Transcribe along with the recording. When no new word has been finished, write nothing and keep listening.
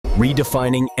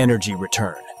redefining energy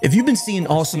return. If you've been seeing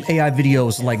awesome AI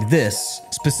videos like this,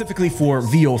 specifically for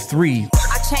VO3,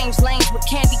 I change lanes with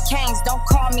candy canes, don't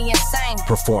call me insane.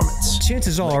 Performance.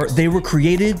 chances are they were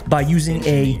created by using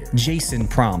a JSON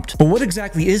prompt. But what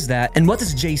exactly is that, and what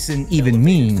does JSON even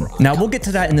mean? Now, we'll get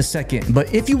to that in a second,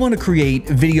 but if you want to create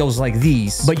videos like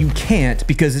these, but you can't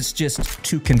because it's just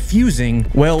too confusing,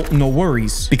 well, no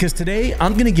worries. Because today,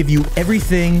 I'm going to give you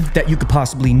everything that you could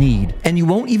possibly need, and you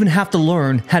won't even have to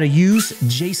learn how to use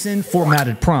JSON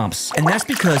formatted prompts. And that's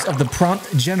because of the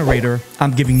prompt generator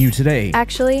I'm giving you today.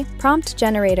 Actually, prompt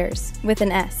generators with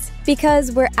an S.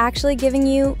 Because we're actually giving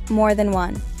you more than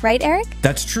one. Right, Eric?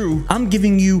 That's true. I'm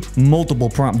giving you multiple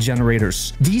prompt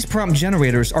generators. These prompt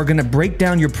generators are going to break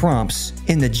down your prompts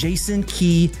in the JSON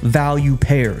key value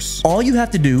pairs. All you have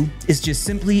to do is just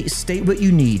simply state what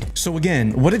you need. So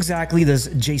again, what exactly does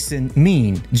JSON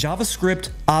mean? JavaScript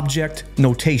object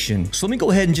notation. So let me go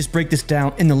ahead and just break this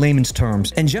down in the layman's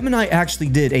terms. And Gemini actually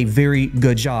did a very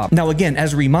good job. Now again,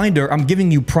 as a reminder, I'm giving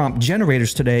you prompt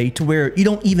generators today to where you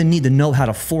don't even need to know how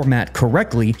to format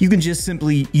correctly. You can just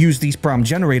simply use these prompt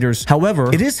generators.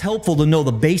 However, it is helpful to know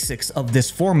the basics of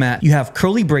this format. You have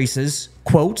curly braces,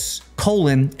 quotes,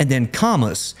 colon, and then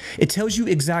commas. It tells you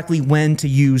exactly when to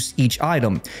use each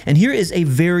item. And here is a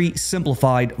very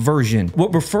simplified version.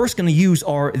 What we're first going to use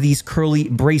are these curly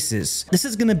braces. This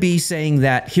is going to be saying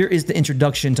that here is the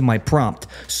introduction to my prompt.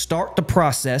 Start the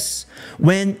process.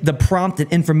 When the prompt and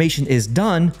information is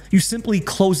done, you simply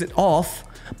close it off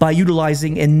by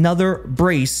utilizing another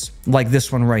brace like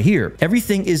this one right here.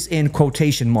 Everything is in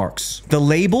quotation marks. The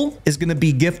label is going to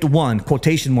be gift 1,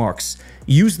 quotation marks.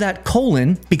 Use that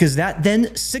colon because that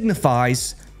then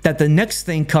signifies that the next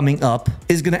thing coming up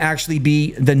is going to actually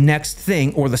be the next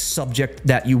thing or the subject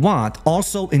that you want.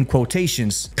 Also in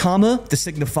quotations. Comma to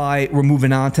signify we're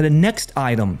moving on to the next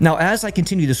item. Now, as I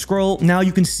continue to scroll, now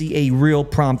you can see a real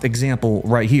prompt example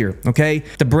right here, okay?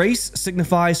 The brace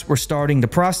signifies we're starting the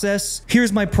process.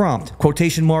 Here's my prompt,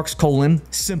 quotation marks, colon,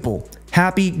 simple.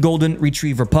 Happy golden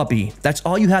retriever puppy. That's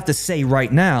all you have to say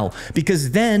right now,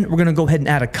 because then we're going to go ahead and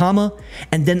add a comma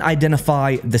and then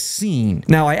identify the scene.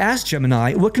 Now, I asked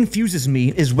Gemini, what confuses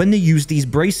me is when they use these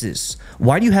braces.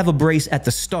 Why do you have a brace at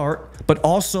the start, but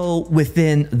also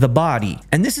within the body?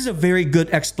 And this is a very good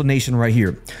explanation right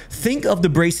here. Think of the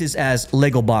braces as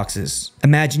Lego boxes.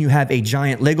 Imagine you have a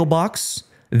giant Lego box.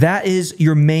 That is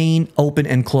your main open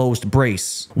and closed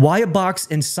brace. Why a box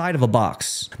inside of a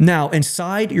box? Now,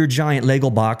 inside your giant Lego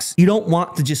box, you don't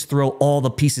want to just throw all the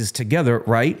pieces together,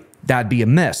 right? That'd be a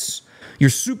mess. You're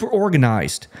super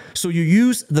organized. So you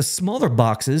use the smaller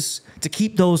boxes to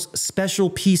keep those special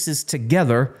pieces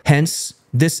together, hence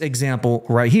this example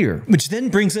right here. Which then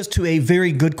brings us to a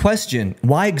very good question.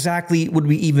 Why exactly would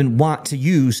we even want to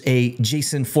use a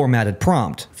JSON formatted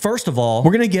prompt? First of all,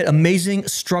 we're going to get amazing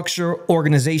structure,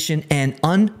 organization, and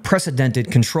unprecedented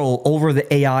control over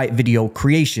the AI video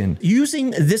creation. Using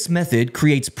this method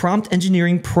creates prompt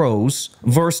engineering pros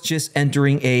versus just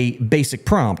entering a basic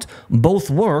prompt. Both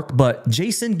work, but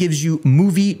JSON gives you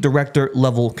movie director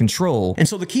level control. And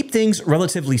so to keep things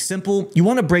relatively simple, you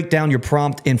want to break down your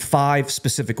prompt in 5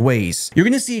 specific ways. You're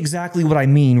going to see exactly what I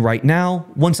mean right now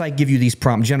once I give you these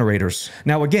prompt generators.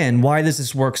 Now again, why does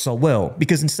this work so well?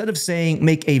 Because instead of saying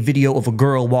make a video of a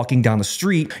girl walking down the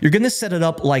street, you're going to set it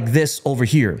up like this over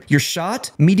here. Your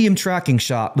shot, medium tracking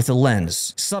shot with a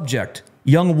lens. Subject,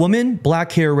 young woman,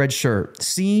 black hair, red shirt.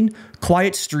 Scene,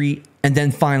 quiet street. And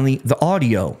then finally, the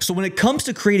audio. So when it comes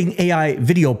to creating AI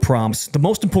video prompts, the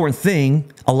most important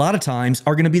thing, a lot of times,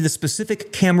 are going to be the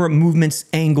specific camera movements,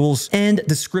 angles, and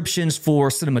descriptions for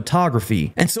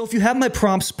cinematography. And so if you have my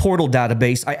prompts portal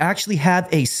database, I actually have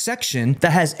a section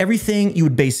that has everything you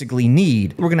would basically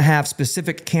need. We're going to have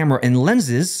specific camera and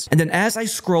lenses. And then as I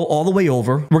scroll all the way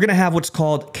over, we're going to have what's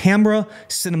called camera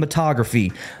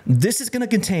cinematography. This is going to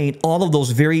contain all of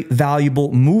those very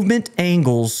valuable movement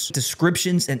angles,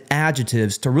 descriptions, and adjectives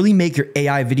to really make your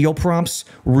AI video prompts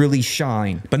really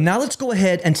shine. But now let's go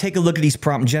ahead and take a look at these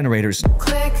prompt generators.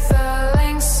 Click the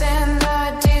links in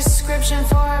the description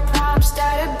for a prompts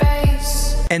database.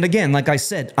 And again, like I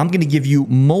said, I'm going to give you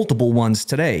multiple ones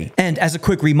today. And as a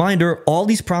quick reminder, all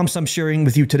these prompts I'm sharing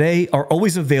with you today are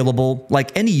always available,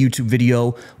 like any YouTube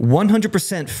video,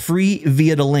 100% free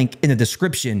via the link in the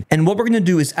description. And what we're going to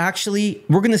do is actually,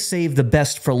 we're going to save the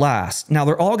best for last. Now,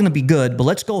 they're all going to be good, but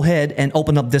let's go ahead and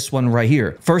open up this one right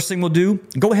here. First thing we'll do,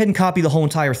 go ahead and copy the whole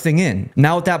entire thing in.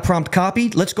 Now with that prompt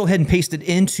copied, let's go ahead and paste it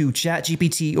into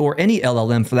ChatGPT or any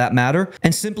LLM for that matter.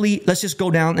 And simply, let's just go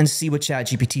down and see what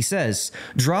ChatGPT says.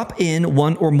 drop in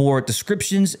one or more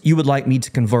descriptions you would like me to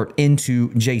convert into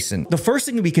JSON. The first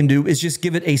thing that we can do is just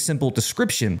give it a simple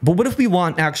description. But what if we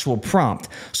want actual prompt?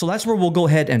 So that's where we'll go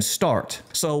ahead and start.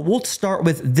 So we'll start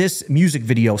with this music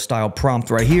video style prompt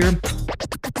right here.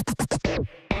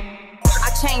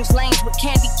 Change lanes with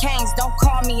candy canes, don't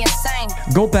call me insane.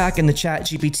 Go back in the chat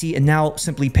GPT and now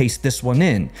simply paste this one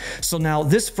in. So now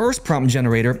this first prompt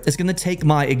generator is going to take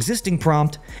my existing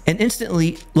prompt and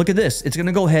instantly, look at this, it's going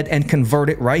to go ahead and convert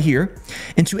it right here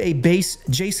into a base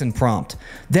JSON prompt.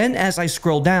 Then as I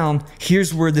scroll down,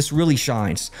 here's where this really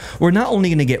shines. We're not only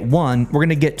going to get one, we're going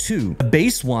to get two. A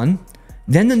base one.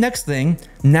 Then the next thing,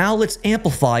 now let's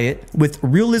amplify it with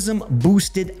realism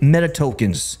boosted meta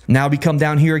tokens. Now we come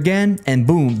down here again and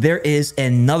boom, there is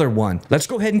another one. Let's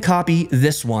go ahead and copy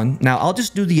this one. Now I'll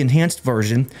just do the enhanced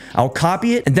version. I'll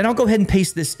copy it and then I'll go ahead and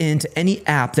paste this into any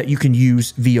app that you can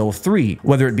use VO3,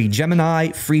 whether it be Gemini,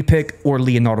 FreePic, or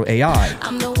Leonardo AI.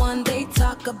 I'm the one they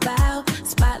talk about,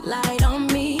 spotlight on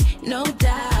me, no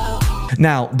doubt.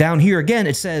 Now, down here again,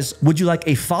 it says, would you like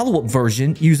a follow-up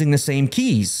version using the same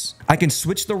keys? I can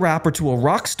switch the rapper to a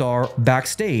rock star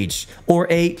backstage or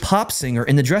a pop singer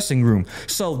in the dressing room.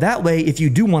 So that way, if you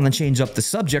do want to change up the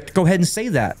subject, go ahead and say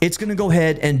that. It's going to go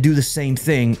ahead and do the same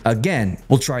thing again.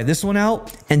 We'll try this one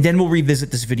out and then we'll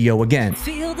revisit this video again.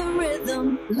 Feel the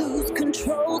rhythm, lose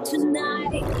control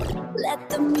tonight. Let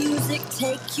the music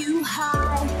take you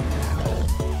high.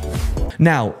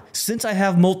 Now, since I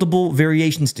have multiple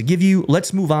variations to give you,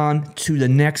 let's move on to the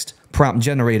next prompt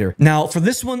generator. Now, for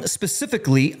this one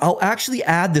specifically, I'll actually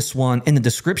add this one in the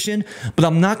description, but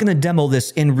I'm not going to demo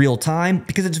this in real time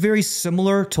because it's very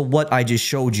similar to what I just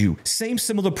showed you. Same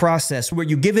similar process where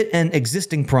you give it an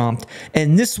existing prompt,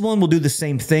 and this one will do the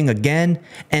same thing again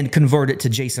and convert it to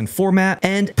JSON format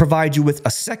and provide you with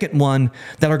a second one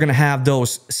that are going to have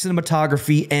those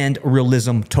cinematography and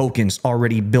realism tokens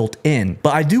already built in.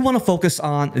 But I do want to focus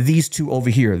on these two over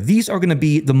here. These are going to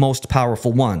be the most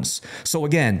powerful ones. So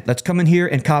again, let's come in here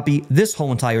and copy this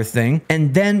whole entire thing,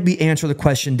 and then we answer the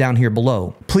question down here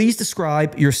below. Please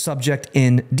describe your subject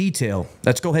in detail.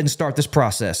 Let's go ahead and start this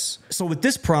process. So with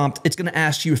this prompt, it's going to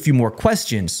ask you a few more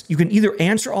questions. You can either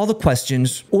answer all the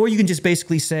questions, or you can just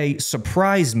basically say,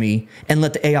 surprise me, and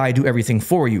let the AI do everything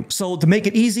for you. So to make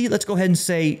it easy, let's go ahead and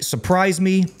say, surprise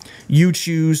me, you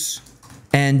choose,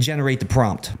 and generate the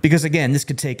prompt. Because again, this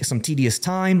could take some tedious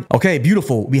time. Okay,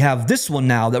 beautiful. We have this one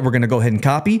now that we're gonna go ahead and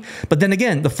copy. But then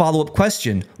again, the follow-up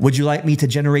question, would you like me to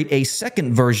generate a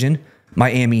second version,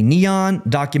 Miami Neon,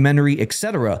 documentary,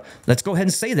 etc.? Let's go ahead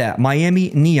and say that,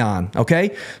 Miami Neon,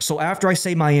 okay? So after I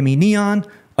say Miami Neon,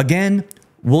 again,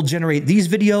 we'll generate these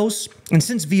videos. And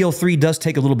since VO3 does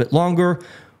take a little bit longer,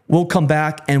 we'll come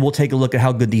back and we'll take a look at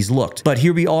how good these looked. But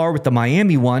here we are with the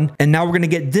Miami one, and now we're gonna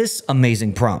get this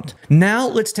amazing prompt. Now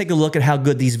let's take a look at how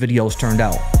good these videos turned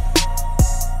out.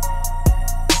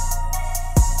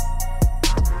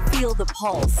 Feel the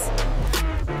pulse.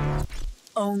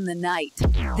 Own the night.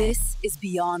 This is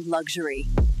beyond luxury.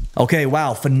 Okay,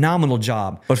 wow, phenomenal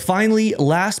job. But finally,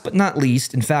 last but not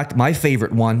least, in fact, my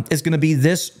favorite one is going to be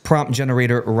this prompt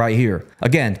generator right here.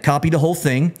 Again, copy the whole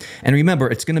thing. And remember,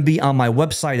 it's going to be on my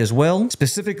website as well,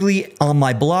 specifically on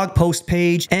my blog post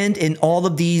page. And in all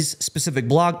of these specific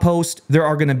blog posts, there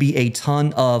are going to be a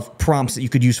ton of prompts that you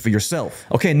could use for yourself.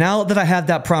 Okay, now that I have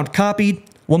that prompt copied,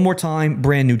 one more time,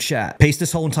 brand new chat. Paste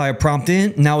this whole entire prompt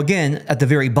in. Now again, at the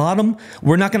very bottom,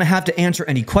 we're not gonna have to answer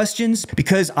any questions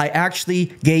because I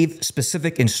actually gave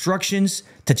specific instructions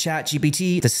to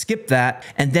ChatGPT to skip that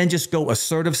and then just go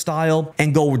assertive style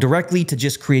and go directly to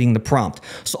just creating the prompt.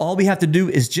 So all we have to do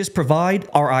is just provide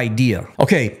our idea.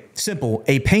 Okay, simple.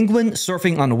 A penguin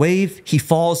surfing on a wave, he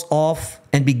falls off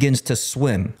and begins to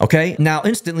swim. Okay, now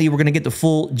instantly we're gonna get the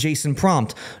full JSON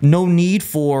prompt. No need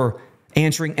for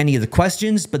answering any of the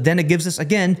questions, but then it gives us,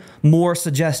 again, more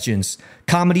suggestions.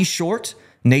 Comedy short,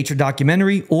 nature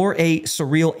documentary, or a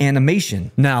surreal animation.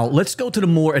 Now, let's go to the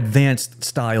more advanced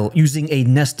style using a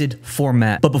nested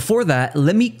format. But before that,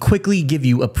 let me quickly give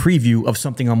you a preview of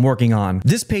something I'm working on.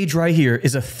 This page right here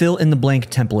is a fill-in-the-blank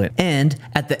template. And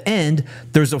at the end,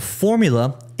 there's a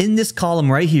formula in this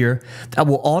column right here that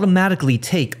will automatically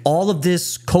take all of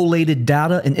this collated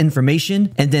data and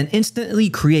information and then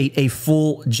instantly create a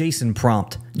full JSON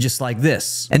prompt just like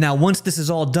this. And now once this is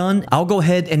all done, I'll go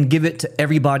ahead and give it to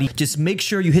everybody. Just make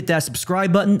sure you hit that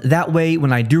subscribe button. That way,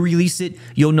 when I do release it,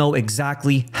 you'll know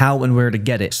exactly how and where to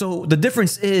get it. So the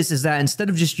difference is that instead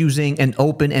of just using an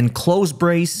open and close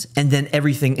brace and then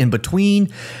everything in between,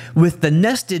 with the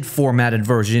nested formatted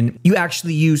version, you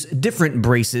actually use different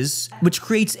braces, which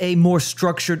creates a more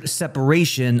structured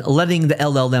separation, letting the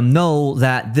LLM know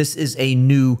that this is a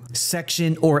new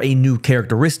section or a new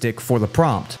characteristic for the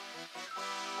prompt.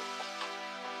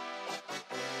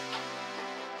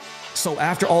 So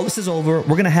after all this is over,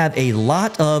 we're gonna have a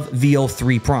lot of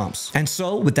VO3 prompts. And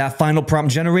so with that final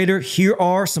prompt generator, here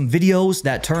are some videos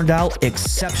that turned out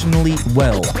exceptionally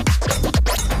well.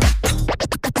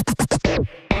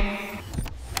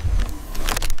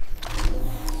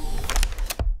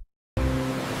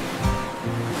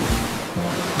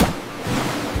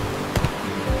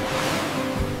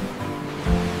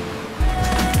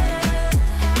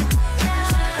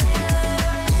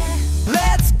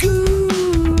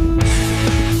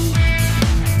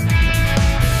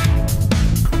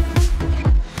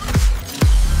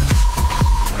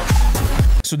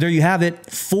 So there you have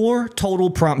it, 4 total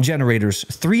prompt generators.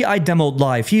 3 I demoed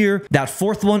live here. That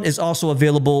 4th one is also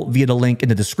available via the link in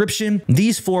the description.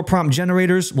 These 4 prompt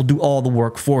generators will do all the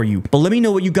work for you. But let me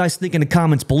know what you guys think in the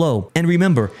comments below. And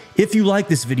remember, if you like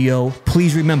this video,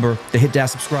 please remember to hit that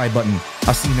subscribe button.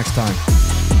 I'll see you next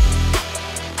time.